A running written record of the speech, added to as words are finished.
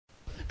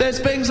There's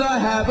things I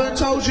haven't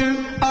told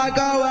you. I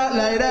go out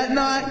late at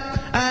night,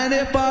 and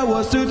if I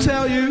was to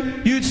tell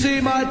you, you'd see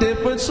my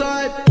different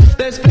side.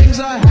 There's things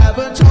I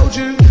haven't told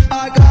you.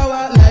 I go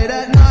out late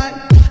at night,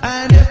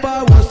 and if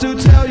I was to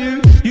tell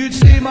you, you'd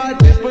see my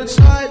different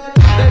side.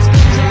 There's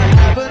things I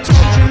haven't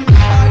told you.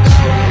 I go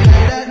out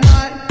late at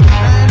night,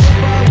 and if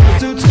I was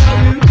to tell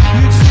you,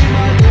 you'd see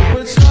my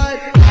different side.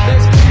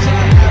 There's things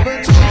I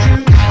haven't told you.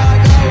 I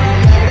go out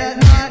late at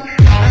night,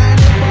 and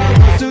if I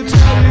was to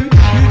tell you,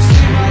 you'd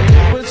see my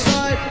different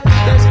side.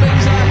 There's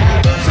things I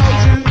haven't told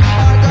you.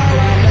 I go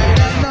out late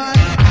at night,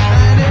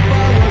 and if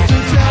I was to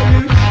tell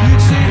you,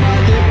 you'd see my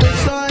different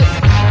side.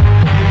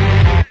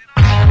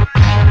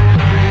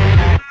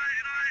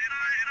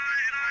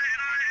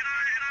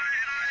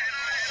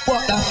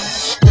 What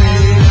the?